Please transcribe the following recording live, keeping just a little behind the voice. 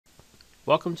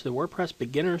Welcome to the WordPress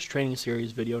Beginners Training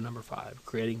Series video number 5,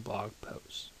 Creating Blog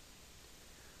Posts.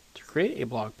 To create a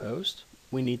blog post,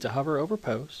 we need to hover over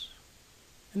Posts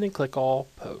and then click All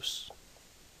Posts.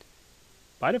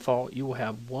 By default, you will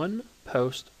have one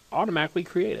post automatically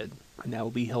created, and that will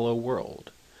be Hello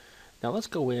World. Now let's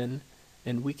go in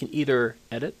and we can either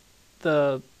edit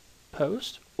the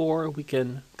post or we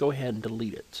can go ahead and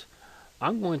delete it.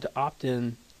 I'm going to opt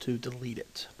in to delete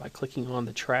it by clicking on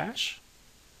the trash,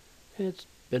 and it's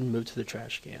been moved to the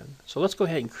trash can. So let's go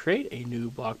ahead and create a new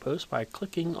blog post by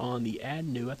clicking on the Add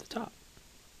New at the top.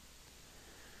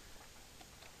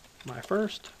 My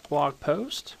first blog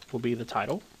post will be the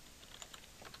title.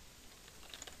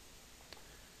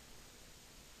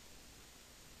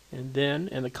 And then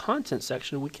in the content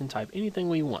section, we can type anything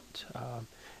we want.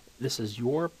 This is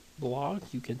your blog.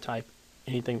 You can type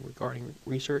anything regarding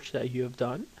research that you have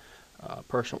done,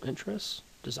 personal interests,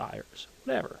 desires,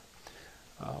 whatever.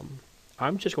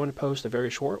 I'm just going to post a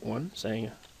very short one saying,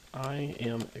 I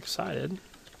am excited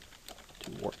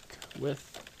to work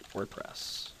with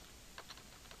WordPress.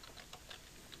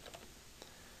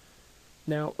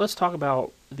 Now let's talk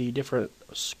about the different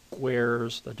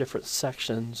squares, the different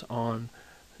sections on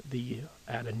the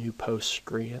Add a New Post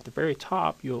screen. At the very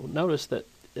top, you'll notice that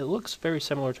it looks very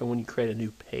similar to when you create a new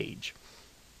page.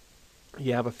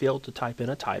 You have a field to type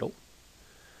in a title,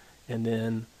 and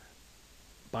then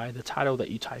by the title that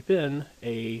you type in,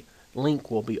 a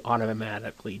link will be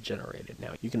automatically generated.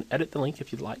 Now you can edit the link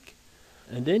if you'd like,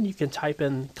 and then you can type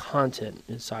in content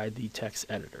inside the text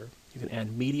editor. You can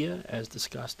add media as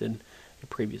discussed in a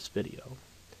previous video.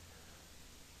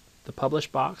 The publish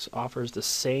box offers the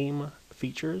same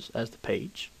features as the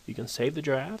page. You can save the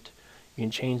draft. You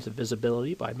can change the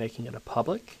visibility by making it a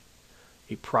public,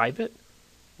 a private,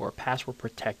 or a password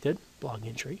protected blog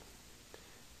entry.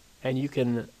 And you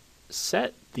can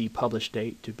set the publish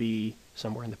date to be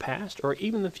somewhere in the past or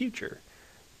even the future.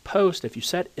 Post, if you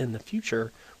set in the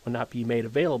future, will not be made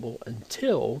available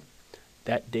until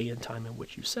that day and time in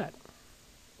which you set.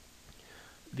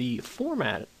 The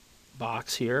format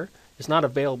box here is not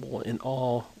available in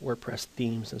all WordPress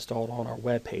themes installed on our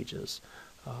web pages.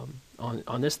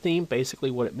 On this theme,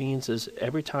 basically what it means is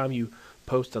every time you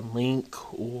post a link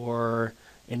or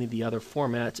any of the other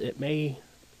formats, it may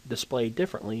display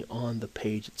differently on the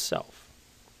page itself.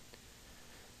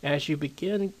 As you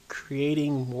begin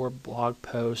creating more blog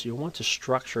posts, you'll want to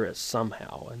structure it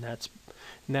somehow, and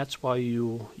that's why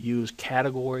you use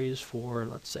categories for,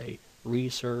 let's say,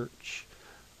 research,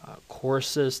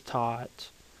 courses taught,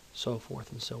 so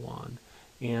forth and so on.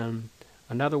 And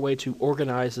another way to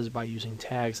organize is by using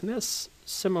tags, and that's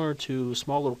similar to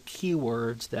small little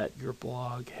keywords that your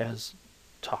blog has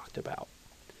talked about.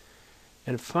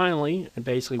 And finally, and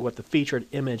basically what the featured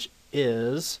image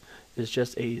is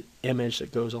just an image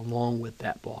that goes along with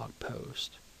that blog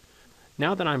post.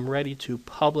 Now that I'm ready to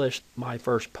publish my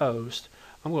first post,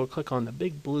 I'm going to click on the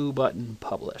big blue button,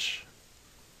 Publish.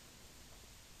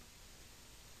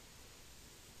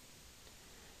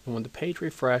 And when the page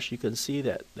refreshes, you can see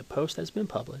that the post has been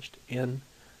published and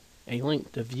a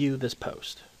link to view this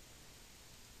post.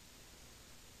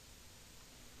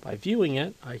 By viewing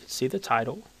it, I can see the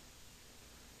title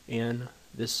and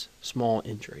this small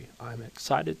entry. I'm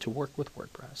excited to work with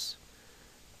WordPress.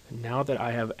 And now that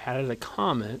I have added a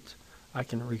comment, I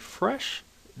can refresh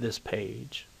this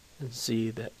page and see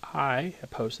that I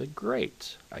have posted.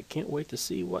 Great. I can't wait to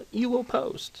see what you will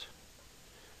post.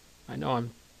 I know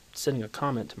I'm sending a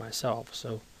comment to myself,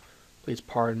 so please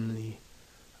pardon the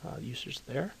users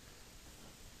there.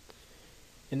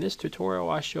 In this tutorial,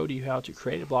 I showed you how to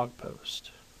create a blog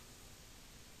post,